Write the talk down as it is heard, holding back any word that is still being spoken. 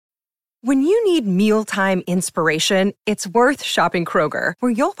When you need mealtime inspiration, it's worth shopping Kroger,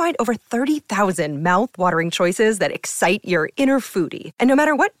 where you'll find over 30,000 mouth-watering choices that excite your inner foodie. And no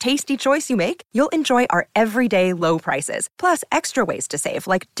matter what tasty choice you make, you'll enjoy our everyday low prices, plus extra ways to save,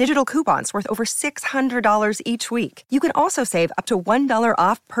 like digital coupons worth over $600 each week. You can also save up to $1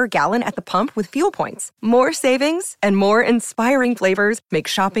 off per gallon at the pump with fuel points. More savings and more inspiring flavors make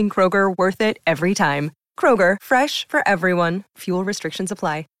shopping Kroger worth it every time. Kroger, fresh for everyone. Fuel restrictions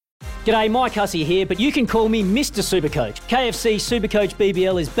apply. G'day, Mike Hussey here, but you can call me Mr. Supercoach. KFC Supercoach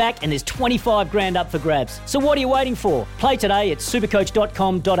BBL is back and there's 25 grand up for grabs. So what are you waiting for? Play today at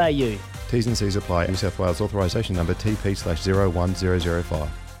supercoach.com.au. T's and C's apply. New South Wales authorisation number TP/01005.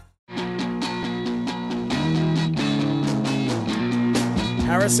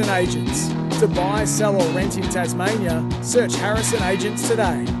 Harrison Agents. To buy, sell or rent in Tasmania, search Harrison Agents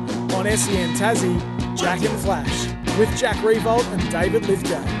today. On SEN Tassie, Jack and Flash, with Jack Revolt and David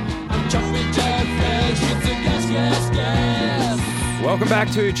Lithgow. Welcome back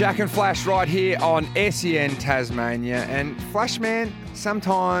to Jack and Flash right here on SEN Tasmania. And Flashman,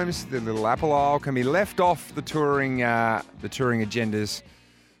 sometimes the little apple isle can be left off the touring agendas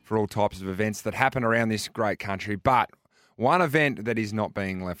for all types of events that happen around this great country. But one event that is not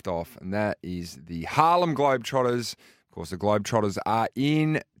being left off, and that is the Harlem Globetrotters. Of course, the Globetrotters are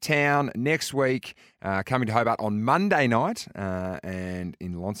in town next week, coming to Hobart on Monday night and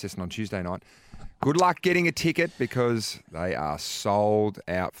in Launceston on Tuesday night. Good luck getting a ticket because they are sold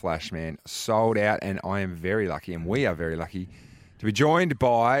out, Flashman. Sold out, and I am very lucky, and we are very lucky, to be joined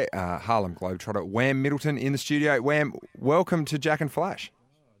by Harlem Globetrotter Wham Middleton in the studio. Wham, welcome to Jack and Flash.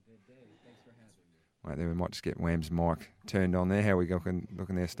 Right there, we might just get Wham's mic turned on there. How are we looking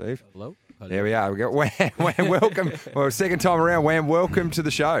there, Steve? Hello? There we are. We got Wham, welcome. Well, second time around, Wham, welcome to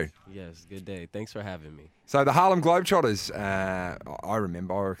the show. Yes, good day. Thanks for having me. So the Harlem Globetrotters, I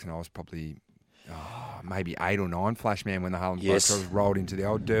reckon I was probably maybe 8 or 9, Flashman, when the Harlem Globetrotters rolled into the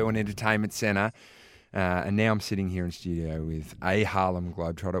old Derwin Entertainment Centre. And now I'm sitting here in studio with a Harlem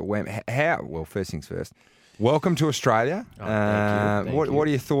Globetrotter. Wham, well, first things first. Welcome to Australia. Thank you. What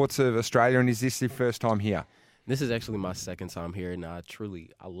are your thoughts of Australia, and is this your first time here? This is actually my second time here, and I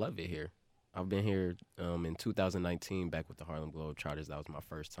love it here. I've been here in 2019 back with the Harlem Globetrotters. That was my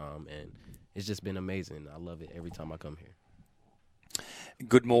first time, and it's just been amazing. I love it every time I come here.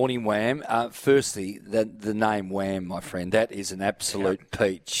 Good morning, Wham. Firstly, the name Wham, my friend, that is an absolute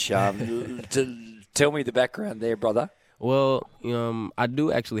peach. Tell me the background there, brother. Well, I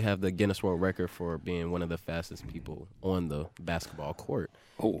do actually have the Guinness World Record for being one of the fastest people on the basketball court.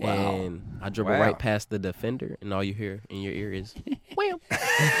 Oh, wow. And I dribble right past the defender, and all you hear in your ear is, wham.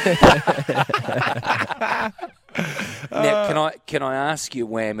 Now, can I ask you,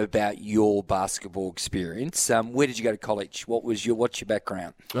 Wham, about your basketball experience? Where did you go to college? What's your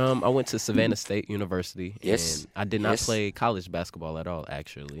background? I went to Savannah State University. Yes. And I did not play college basketball at all,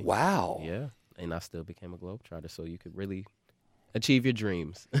 actually. Wow. Yeah. And I still became a Globetrotter, so you could really achieve your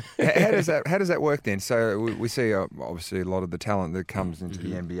dreams. How does that work then? So we see obviously a lot of the talent that comes into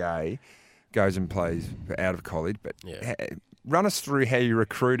the NBA goes and plays out of college, but run us through how you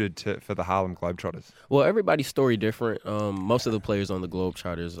recruited for the Harlem Globetrotters. Well, everybody's story different. Most of the players on the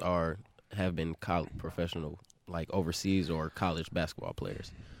Globetrotters have been professional, like overseas or college basketball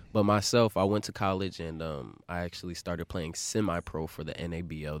players. But myself, I went to college and I actually started playing semi-pro for the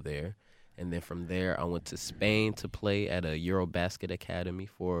NABL there. And then from there, I went to Spain to play at a Eurobasket Academy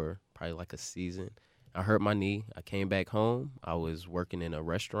for probably like a season. I hurt my knee. I came back home. I was working in a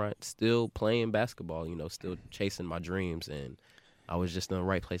restaurant, still playing basketball, still chasing my dreams. And I was just in the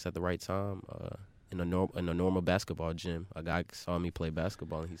right place at the right time in a normal basketball gym. A guy saw me play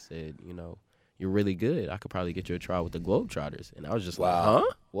basketball, and he said, you're really good. I could probably get you a trial with the Globetrotters. And I was just like, huh?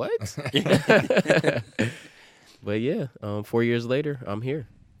 What? But, yeah, 4 years later, I'm here.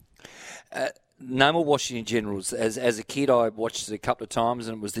 No more Washington Generals. As a kid, I watched it a couple of times,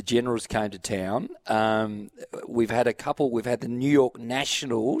 and it was the Generals came to town. We've had a couple. We've had the New York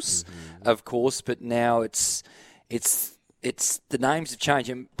Nationals, of course, but now it's the names have changed.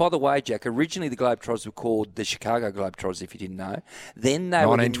 And by the way, Jack, originally the Globetrotters were called the Chicago Globetrotters, if you didn't know. Then they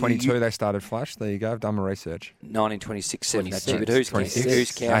 1922 they started Flash. There you go. I've done my research. 1926, 7 actually, but who's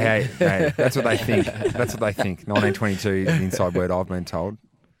counting? Hey, that's what they think. That's what they think. 1922 is the inside word I've been told.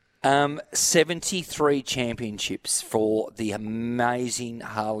 73 championships for the amazing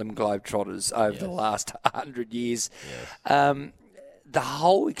Harlem Globetrotters over the last 100 years. Yes. The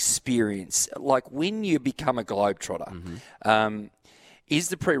whole experience, like when you become a Globetrotter, is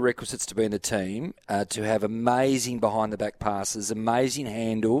the prerequisites to be in the team to have amazing behind-the-back passes, amazing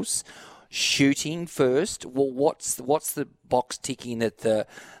handles, shooting first. Well, what's the box ticking that the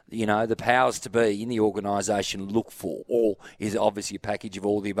the powers to be in the organisation look for? Or is it obviously a package of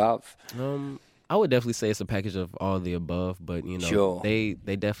all the above? I would definitely say it's a package of all the above, but Sure. they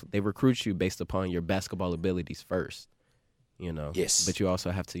recruit you based upon your basketball abilities first. Yes. But you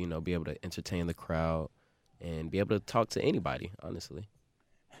also have to be able to entertain the crowd and be able to talk to anybody, honestly.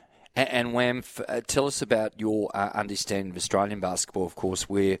 And Wham, tell us about your understanding of Australian basketball. Of course,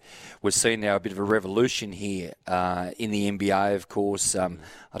 we're seeing now a bit of a revolution here in the NBA, of course. I don't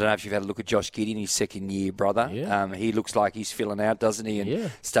know if you've had a look at Josh Giddey in his second year, brother. Yeah. He looks like he's filling out, doesn't he? And Yeah.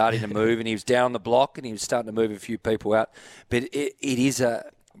 starting to move. And he was down the block and he was starting to move a few people out. But it is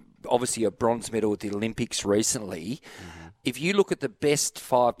obviously a bronze medal at the Olympics recently. Mm-hmm. If you look at the best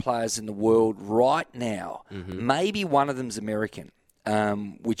 5 players in the world right now, maybe one of them's American.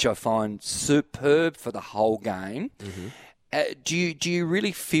 Which I find superb for the whole game. Do you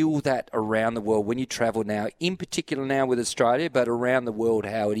really feel that around the world when you travel now, in particular now with Australia, but around the world,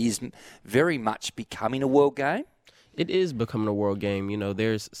 how it is very much becoming a world game? It is becoming a world game.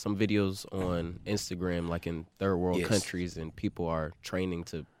 There's some videos on Instagram, like in third world countries, and people are training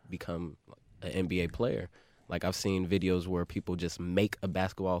to become an NBA player. Like, I've seen videos where people just make a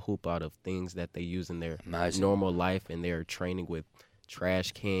basketball hoop out of things that they use in their normal life, and they're training with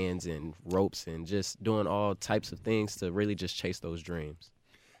trash cans and ropes and just doing all types of things to really just chase those dreams.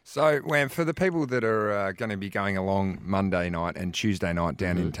 So, Wham, for the people that are going to be going along Monday night and Tuesday night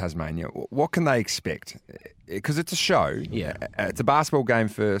down in Tasmania, what can they expect? Because it's a show. Yeah. It's a basketball game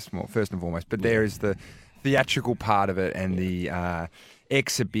first and foremost, but there is the theatrical part of it and the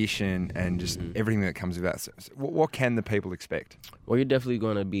exhibition and just everything that comes with that. So what can the people expect? Well, you're definitely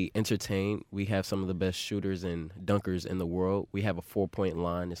going to be entertained. We have some of the best shooters and dunkers in the world. We have a 4-point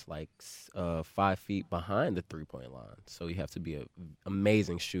line. It's like 5 feet behind the 3-point line. So you have to be an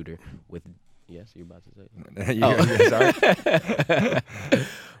amazing shooter with... Yes, you're about to say? Sorry.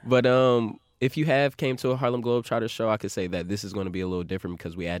 But if you came to a Harlem Globetrotters show, I could say that this is going to be a little different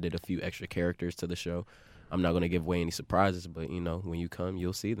because we added a few extra characters to the show. I'm not going to give away any surprises, but, when you come,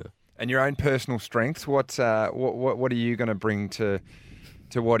 you'll see them. And your own personal strengths, what are you going to bring to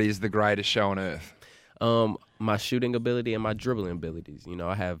what is the greatest show on earth? My shooting ability and my dribbling abilities.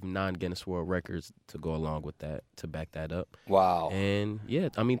 I have 9 Guinness World Records to go along with that, to back that up. Wow. And,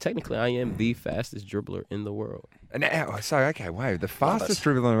 technically I am the fastest dribbler in the world. And the fastest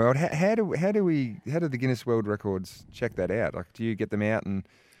dribbler in the world. How do the Guinness World Records check that out? Like, do you get them out and...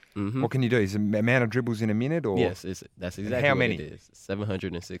 What can you do? Is it the amount of dribbles in a minute? Or yes, that's exactly how many? What it is.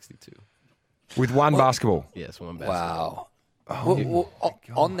 762. With one basketball? Yes, one basketball. Wow.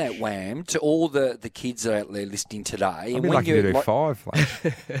 On that, Wham, to all the kids out there listening today... I'd be lucky to do 5, Flash.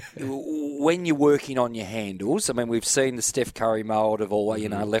 When you're working on your handles, I mean, we've seen the Steph Curry mould of all,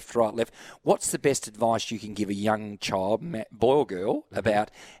 left, right, left. What's the best advice you can give a young child, boy or girl,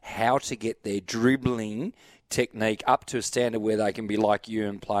 about how to get their dribbling technique up to a standard where they can be like you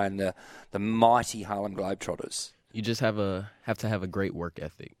and playing the mighty Harlem Globetrotters? You just have to have a great work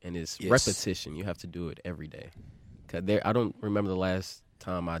ethic, and it's repetition. You have to do it every day. I don't remember the last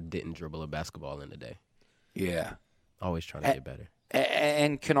time I didn't dribble a basketball in a day. Yeah. Always trying to get better.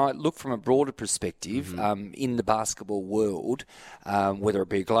 And can I look from a broader perspective in the basketball world, whether it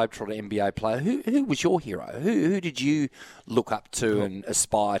be a Globetrotter, NBA player, who was your hero? Who did you look up to and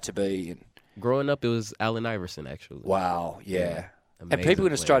aspire to be? Growing up, it was Allen Iverson, actually. Wow, yeah. And people Amazing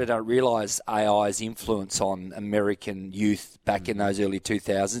in Australia don't realise AI's influence on American youth back in those early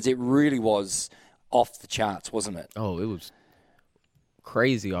 2000s. It really was off the charts, wasn't it? Oh, it was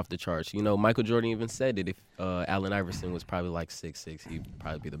crazy off the charts. Michael Jordan even said that if Allen Iverson was probably like 6'6", he'd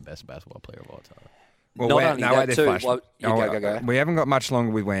probably be the best basketball player of all time. Well, not only that too. Go. We haven't got much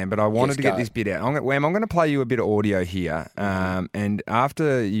longer with Wham, but I wanted to get this bit out. Wham, I'm going to play you a bit of audio here, and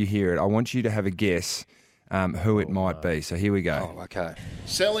after you hear it, I want you to have a guess who it might be. So here we go. Oh, okay.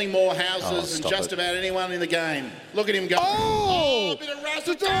 Selling more houses than just about anyone in the game. Look at him go. Oh! A bit of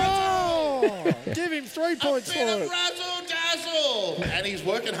razzle-dazzle. Give him 3 points for A bit it. of razzle-dazzle. And he's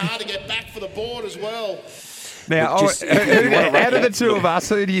working hard to get back for the board as well. Now, out of the two of us,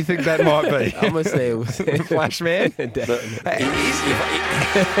 who do you think that might be? I'm going to say it was Flash Man.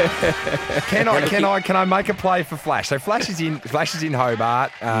 Can I make a play for Flash? So Flash is in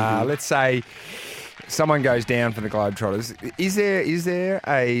Hobart. Let's say someone goes down for the Globetrotters. Is there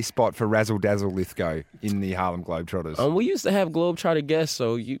a spot for Razzle Dazzle Lithgow in the Harlem Globetrotters? We used to have Globetrotter guests,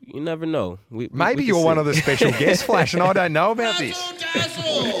 so you never know. Maybe you're one of the special guest, Flash, and I don't know about this.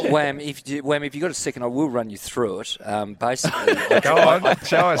 Wham, if you got a second, I will run you through it. Basically, Go on,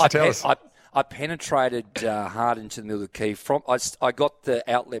 tell us. I penetrated hard into the middle of the key. I got the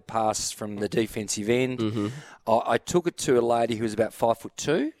outlet pass from the defensive end. Mm-hmm. I took it to a lady who was about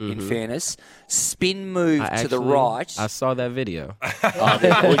 5'2", in fairness. Spin move to the right. I saw that video.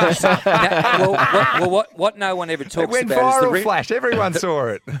 What no one ever talks It went about is the viral, rim. Flash. Everyone saw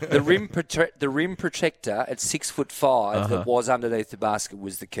it. The rim protector at 6'5" that was underneath the basket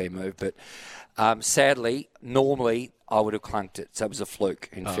was the key move. But sadly, normally I would have clunked it. So it was a fluke,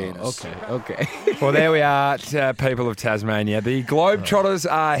 in fairness. Okay. Well, there we are, people of Tasmania. The Globetrotters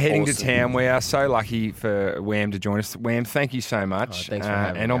are heading to Awesome. town. We are so lucky for Wham to join us. Wham, thank you so much. Thanks for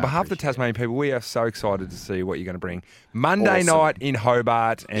having me. And on I behalf of the appreciate it. Tasmanian people, we are so excited to see what you're going to bring. Monday Awesome. night in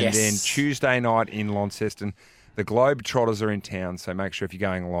Hobart and Yes. then Tuesday night in Launceston. The Globetrotters are in town, so make sure if you're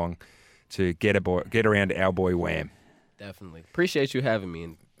going along to get around our boy Wham. Definitely. Appreciate you having me.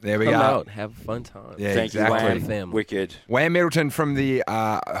 And There we come go. out, have a fun time. Yeah, Thank exactly. you, Wham. Family. Wicked. Wham Middleton from the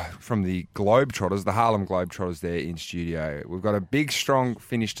Globetrotters, the Harlem Globetrotters there in studio. We've got a big, strong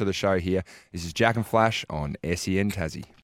finish to the show here. This is Jack and Flash on SEN Tassie.